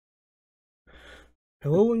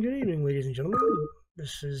Hello and good evening, ladies and gentlemen.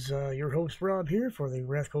 This is your host Rob here for the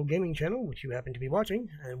RathCo gaming channel, which you happen to be watching,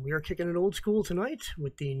 and we are kicking it old school tonight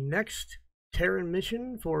with the next Terran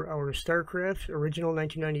mission for our StarCraft original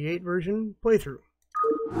 1998 version playthrough.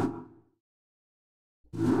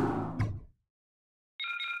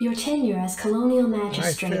 Your tenure as Colonial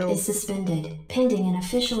Magistrate is suspended, pending an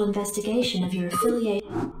official investigation of your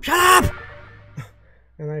affiliation. Shut up!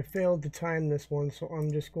 And I failed to time this one, so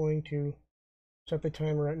I'm just going to set the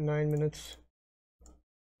timer at 9 minutes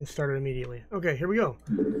and start it immediately. Okay, here we go.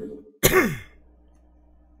 This is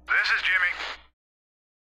Jimmy.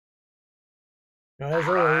 Now, as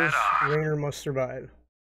always, Rainer must survive.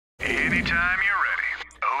 Anytime you're ready.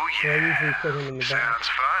 Oh yeah. So I usually put him in the back. Sounds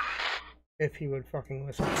fun. If he would fucking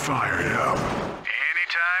listen. Fire it up.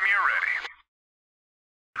 Anytime you're ready.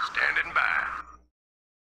 Standing by.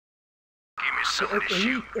 Give me something to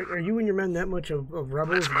shoot. Are you and your men that much of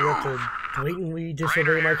rebels that you have to blatantly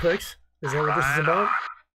disobey my clicks? Is that what this is about?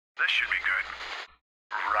 This should be good.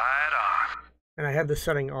 Right on. And I have the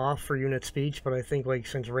setting off for unit speech, but I think like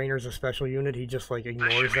since Rainer's a special unit, he just like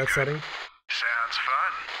ignores that setting. Sounds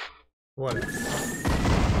fun. What?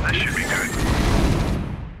 This should be good.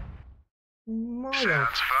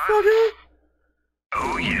 Sounds fun.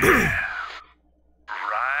 Oh yeah.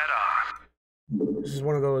 Right on. This is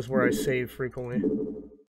one of those where I save frequently.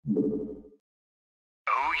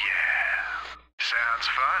 Oh yeah. Sounds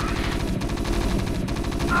fun.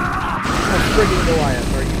 Oh, friggin'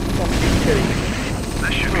 Goliath, are you fucking kidding me?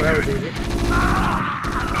 This should be that good. was easy.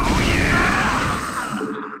 Oh yeah.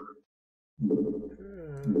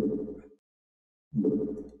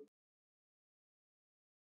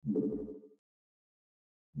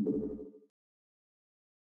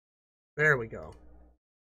 There we go.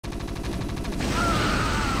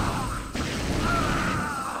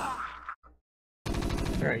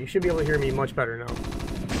 Alright, you should be able to hear me much better now.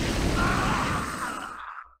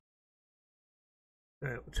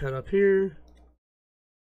 Alright, let's head up here.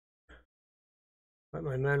 Let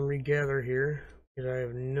my men regather here, because I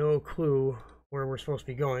have no clue where we're supposed to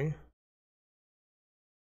be going.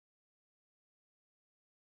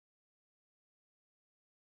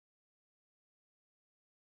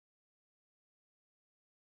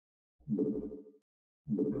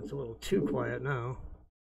 It's a little too quiet now.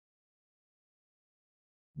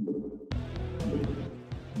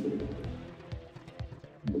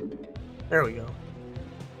 There we go.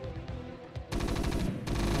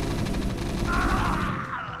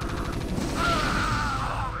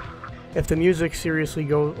 If the music seriously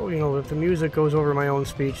goes, if the music goes over my own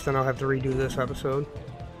speech, then I'll have to redo this episode.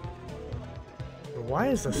 Why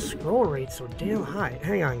is the scroll rate so damn high?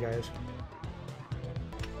 Hang on, guys.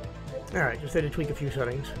 Alright, just had to tweak a few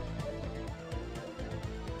settings.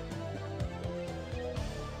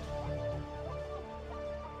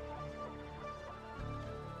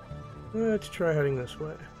 Let's try heading this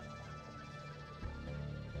way.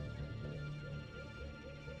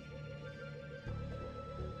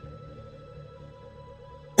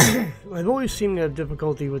 I've always seemed to have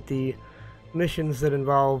difficulty with the missions that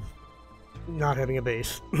involve not having a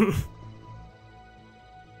base.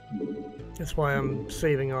 That's why I'm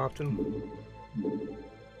saving often.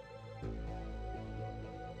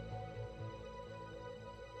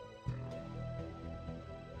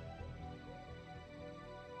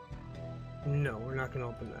 No, we're not gonna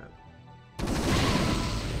open that.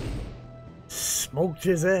 Smoked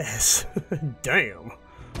his ass. Damn.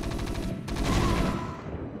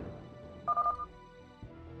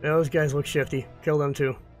 Yeah, those guys look shifty. Kill them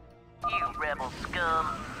too. You rebel scum.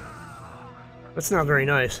 That's not very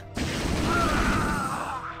nice.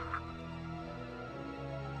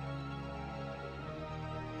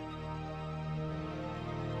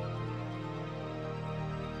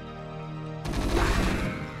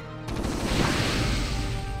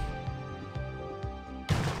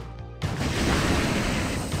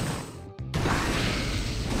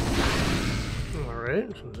 Alright,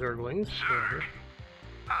 some Zerglings. Zerg?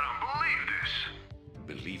 I don't believe this.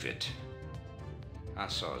 Believe it. I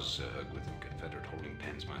saw Zerg with the Confederate holding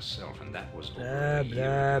pens myself, and that was over a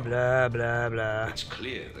year ago. Blah, blah, blah. It's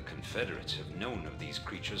clear the Confederates have known of these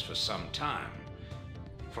creatures for some time.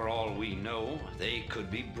 For all we know, they could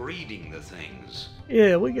be breeding the things.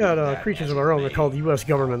 Yeah, we got creatures of our own. They're called the U.S.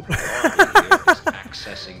 government.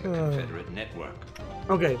 Accessing the Confederate network.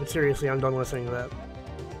 Okay, but seriously, I'm done listening to that.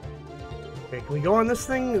 Okay, can we go on this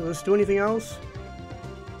thing? Let's do anything else?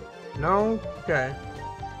 No? Okay.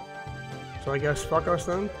 So I guess fuck us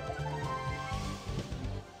then?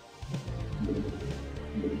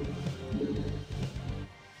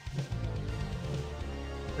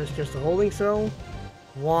 It's just a holding cell?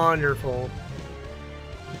 Wonderful.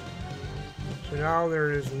 So now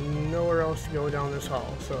there is nowhere else to go down this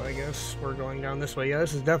hall, so I guess we're going down this way. Yeah,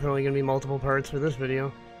 this is definitely going to be multiple parts for this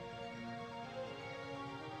video.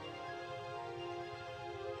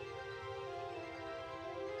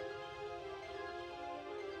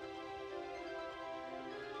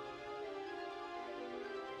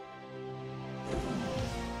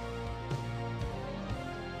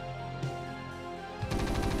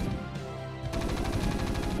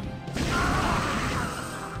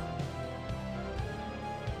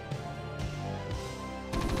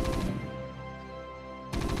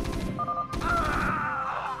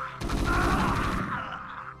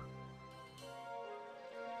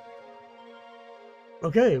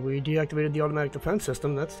 Okay, we deactivated the automatic defense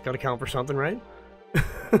system. That's got to count for something, right?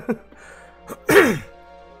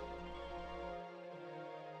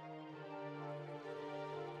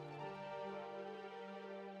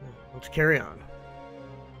 Let's carry on.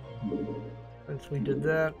 Since we did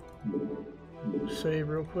that, save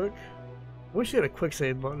real quick. I wish they had a quick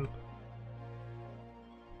save button.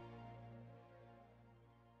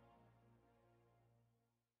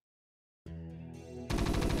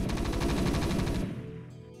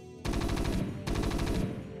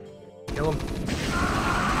 Kill him.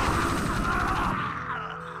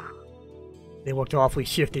 They looked awfully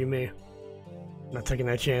shifty to me. I'm not taking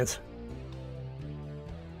that chance.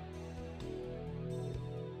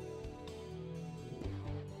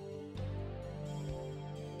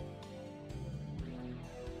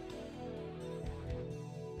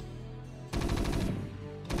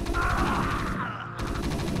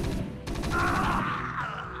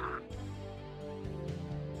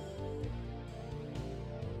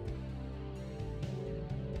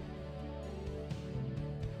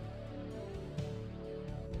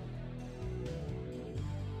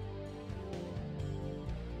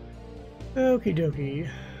 Okie dokie.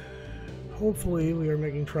 Hopefully we are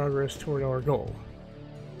making progress toward our goal.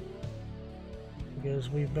 Because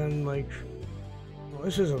we've been like... Well,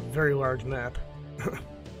 this is a very large map.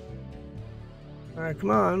 Alright, come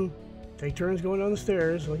on. Take turns going down the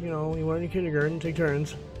stairs. Like, you know, you went in kindergarten, take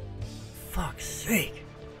turns. Fuck's sake.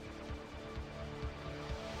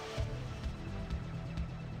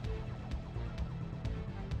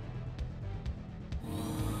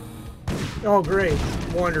 Oh, great.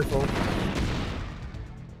 Wonderful.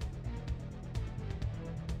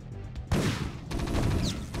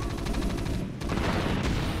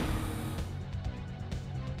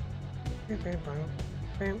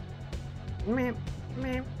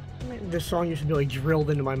 This song used to be like drilled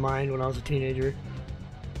into my mind when I was a teenager,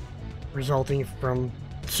 resulting from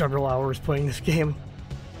several hours playing this game,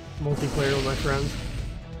 multiplayer with my friends.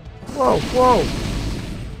 Whoa, whoa!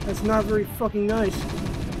 That's not very fucking nice.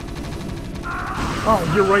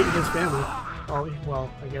 Oh, you're right against family. Oh,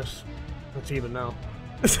 well, I guess that's even now.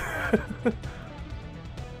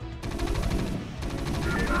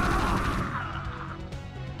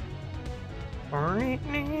 Alright,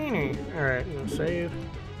 I'm gonna save.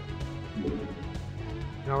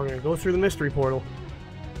 Now we're gonna go through the mystery portal.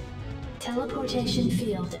 Teleportation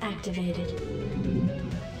field activated.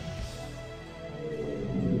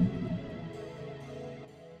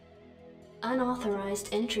 Unauthorized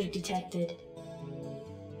entry detected.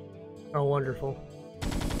 Oh, wonderful.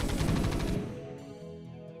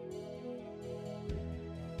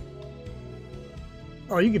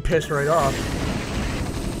 Oh, you get pissed right off.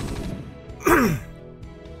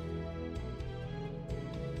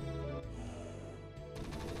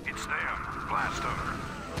 It's them. Blast them.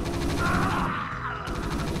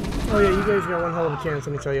 Oh yeah, you guys got one hell of a chance,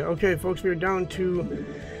 let me tell you. Okay, folks, we are down to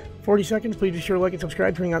 40 seconds. Please be sure to like and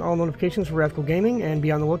subscribe, turning on all notifications for RathCo Gaming, and be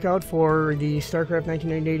on the lookout for the StarCraft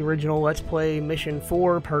 1998 original Let's Play Mission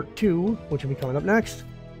 4 Part 2, which will be coming up next.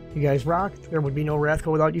 You guys rock. There would be no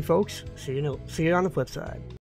RathCo without you folks. See you on the flip side.